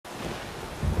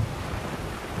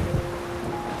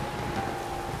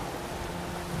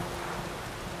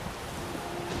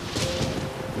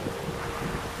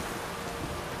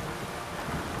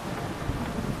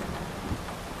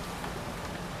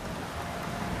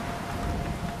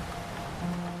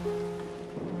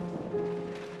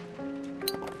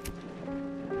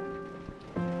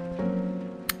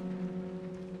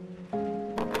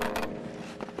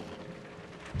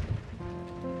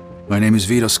name is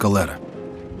Vito Scaletta.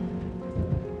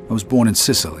 I was born in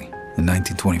Sicily in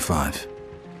 1925.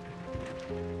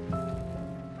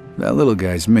 That little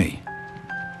guy's me.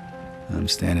 I'm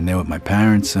standing there with my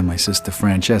parents and my sister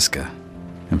Francesca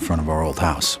in front of our old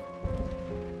house.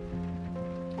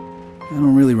 I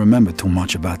don't really remember too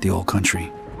much about the old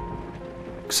country,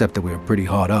 except that we were pretty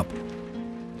hard up.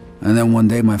 And then one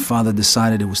day my father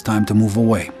decided it was time to move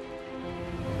away.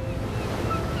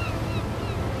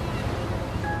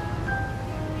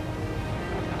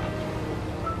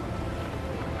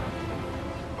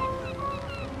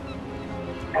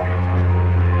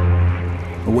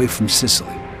 Away from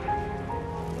Sicily,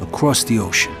 across the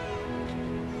ocean,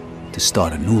 to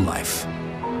start a new life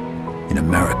in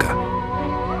America.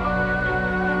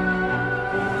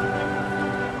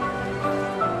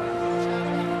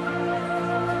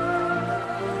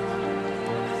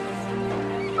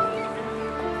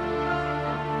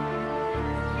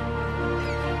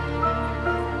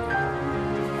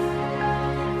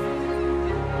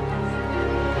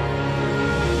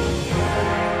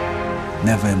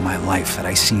 Never in my life had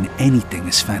I seen anything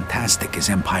as fantastic as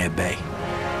Empire Bay.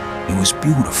 It was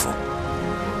beautiful.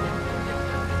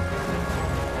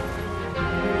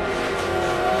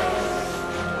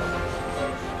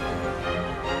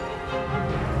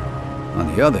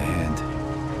 On the other hand,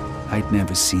 I'd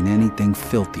never seen anything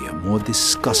filthier, more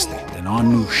disgusting than our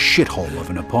new shithole of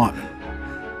an apartment.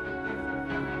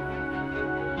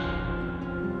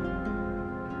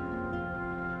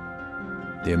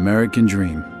 The American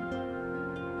dream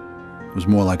was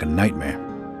more like a nightmare.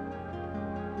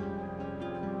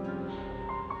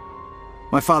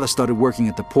 My father started working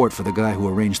at the port for the guy who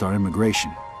arranged our immigration.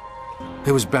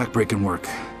 It was backbreaking work,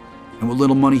 and what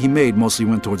little money he made mostly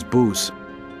went towards booze.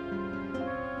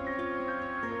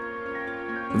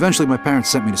 Eventually, my parents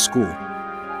sent me to school.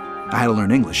 I had to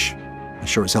learn English. I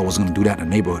sure as hell wasn't gonna do that in a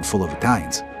neighborhood full of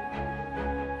Italians.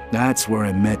 That's where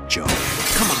I met Joe.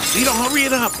 Come on, Vito, hurry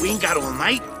it up. We ain't got all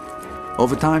night.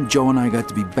 Over time, Joe and I got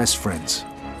to be best friends.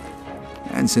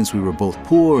 And since we were both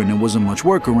poor and there wasn't much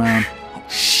work around,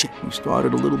 we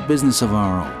started a little business of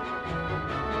our own.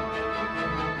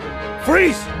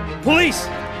 Freeze! Police!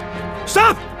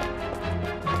 Stop!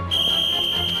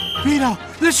 Vito,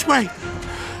 this way!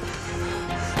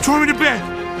 Throw me to bed!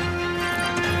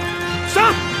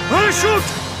 Stop! I'm gonna shoot!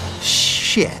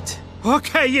 Shit.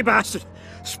 Okay, you bastard.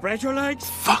 Spread your legs.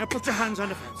 Fuck. Now put your hands on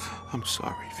the fence. I'm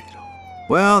sorry, Vito.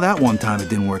 Well, that one time it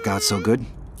didn't work out so good.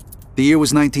 The year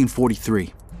was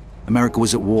 1943. America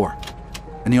was at war,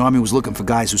 and the army was looking for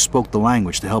guys who spoke the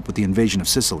language to help with the invasion of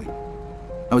Sicily.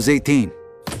 I was 18,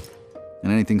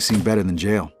 and anything seemed better than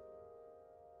jail.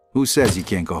 Who says you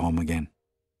can't go home again?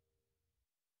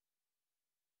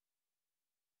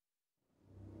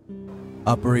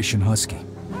 Operation Husky.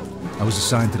 I was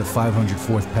assigned to the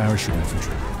 504th Parachute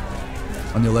Infantry.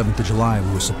 On the 11th of July,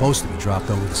 we were supposed to be dropped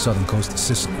over the southern coast of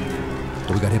Sicily,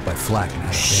 but we got hit by flak and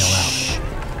had to bail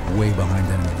out, way behind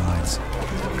enemy lines.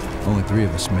 Only 3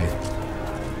 of us made it.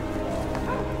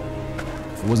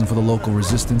 If it wasn't for the local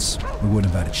resistance, we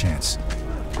wouldn't have had a chance.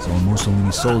 So when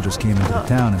Mussolini's soldiers came into the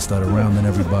town and started rounding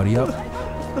everybody up,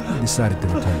 we decided to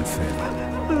return to family.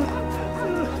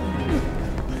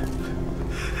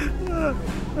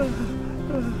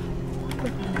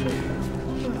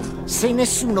 Se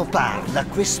nessuno parla,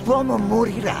 quest'uomo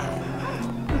morirà.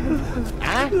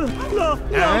 Eh? No,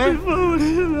 per favore,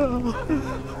 no.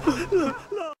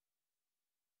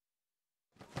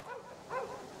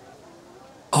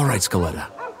 All right, Scaletta.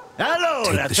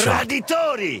 Allora,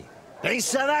 traditori!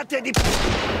 Pensavate di...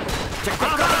 C'è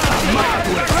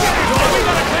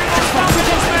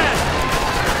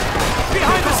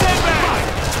Behind the sandbag!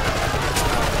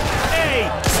 Hey,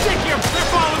 stick him! They're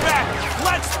falling back!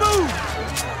 Let's move!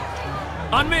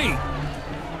 On me!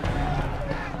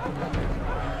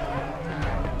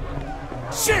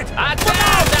 Shit!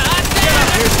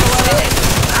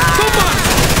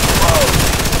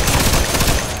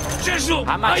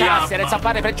 Ammacciarsi e le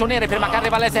zampare prigioniere prima che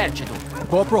arriva l'esercito.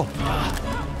 Corporal,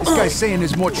 this guy's saying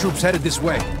there's more troops headed this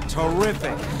way.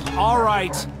 Terrific. All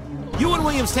right. You and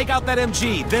Williams take out that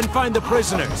MG, then find the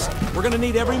prisoners. We're gonna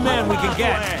need every man we can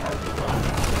get.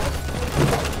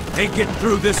 Ain't getting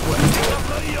through this way.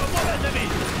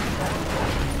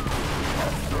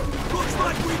 Looks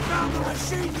like we found the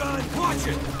machine gun! Watch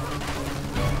it!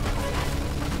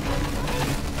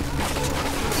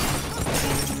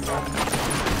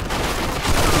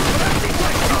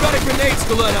 You got a grenade,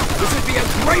 Scaletta. This would be a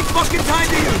great fucking time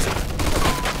to use it.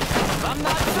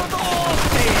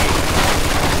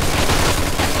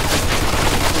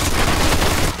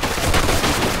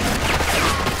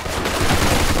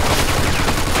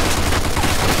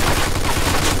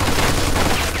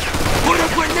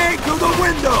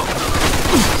 Tremendo!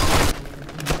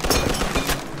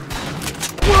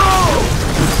 Whoa!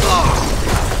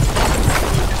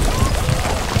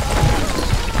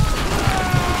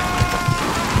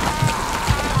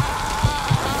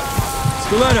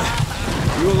 Scaletta,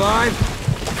 you alive?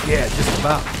 Yeah, just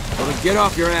about. Well, then get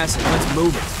off your ass and let's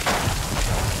move it.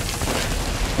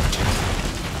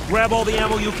 Grab all the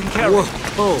ammo you can carry.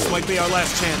 Whoa. This might be our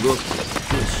last chance. Look at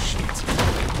this shit.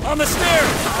 On the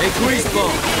stairs! Hey, Greaseball!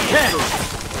 Catch!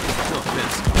 No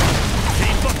offense.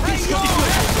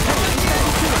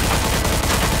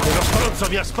 Quello stronzo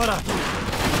mi ha sparato.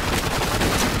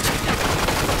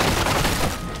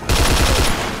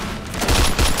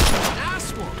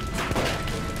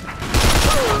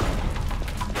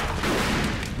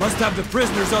 Must have the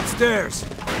prisoners upstairs.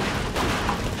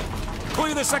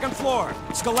 Clear the second floor.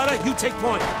 Scaletta, you take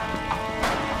point.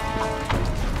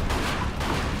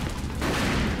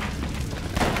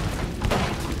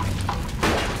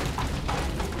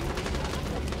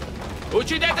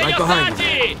 Uccidete gli Right behind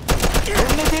ostaggi!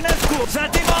 Prendete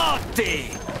nascusati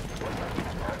morti!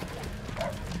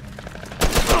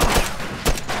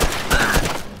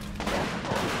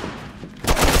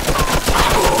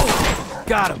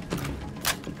 Got him.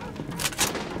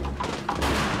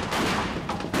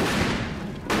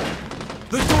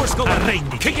 The door, Scaletta.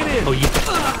 Arrenditi. Kick it in. Oh, yeah.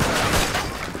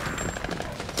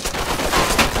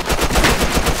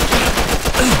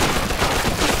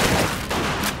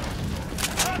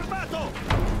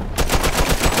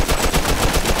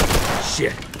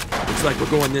 Shit. Looks like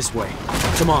we're going this way.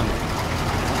 Come on.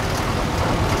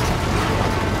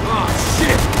 Oh,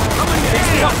 shit! How many of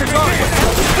these fuckers are there?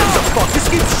 What the fuck? This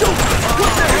keeps shooting!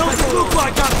 What the hell does it look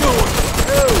like I'm doing?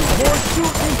 More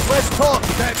shooting, less talk.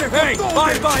 Hey,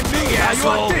 bye-bye me,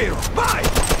 asshole! Vai!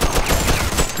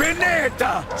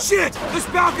 Pineta! Shit! This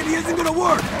balcony isn't gonna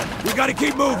work! We gotta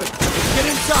keep moving. Let's get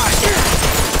inside.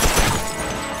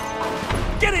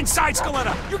 Get inside,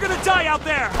 Scaletta. You're gonna die out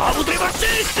there. Avuto i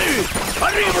fascisti!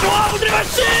 Arrivano, avuto i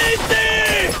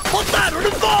fascisti! Portarono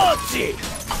i bozzi!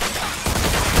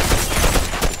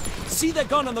 See that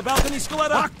gun on the balcony,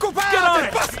 Scaletta? Get on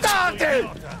it! bastardi!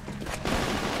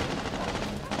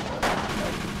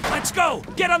 Let's go!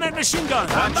 Get on that machine gun!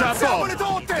 Ammazziamoli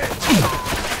tutti!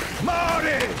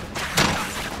 Mori!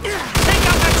 Take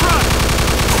out that truck!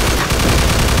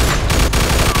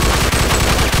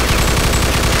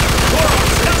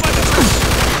 Down by the truck!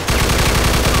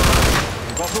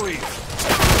 Vado io!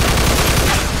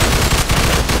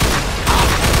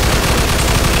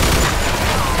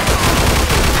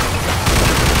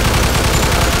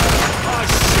 Oh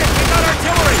shit, they got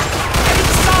artillery! Get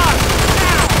inside!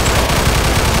 Now!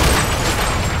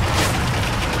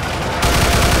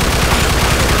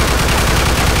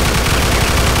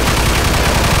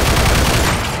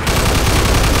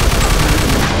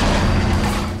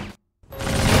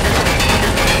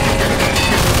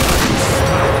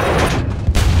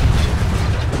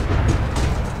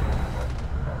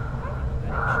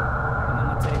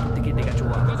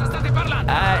 Cosa state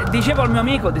parlando? Dicevo al mio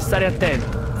amico di stare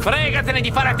attento. Fregatene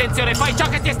di fare attenzione, fai ciò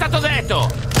che ti è stato detto!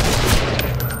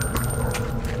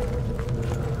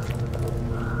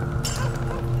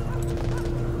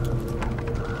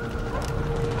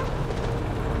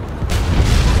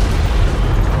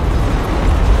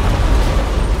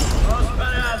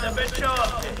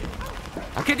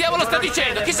 Ma che diavolo sta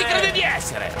dicendo? Chi si crede di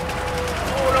essere?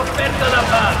 Un'offerta da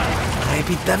fare.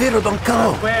 Repi davvero Don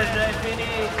Calò? Guerra è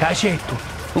finita. Cacetto,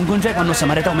 un congeco hanno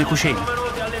samarità come cucina.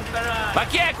 Venuti all'imperare. Ma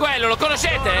chi è quello? Lo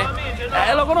conoscete?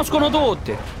 Lo conoscono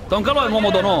tutti. Don Calò è un uomo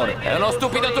d'onore. È uno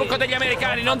stupido trucco degli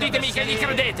americani, non ditemi che gli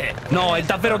credete! No, è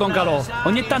davvero Don Calò.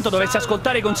 Ogni tanto dovresti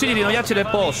ascoltare i consigli di noiazzi del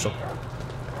posto.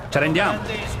 Ci rendiamo?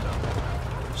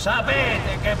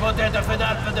 Sapete che potete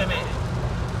fidarvi di me.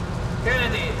 Che ne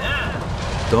dite, eh?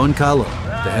 Don Carlo,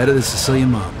 the head of the Sicilian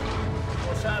mob.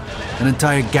 An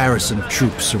entire garrison of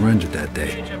troops surrendered that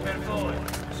day.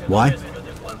 Why?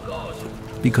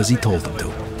 Because he told them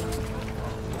to.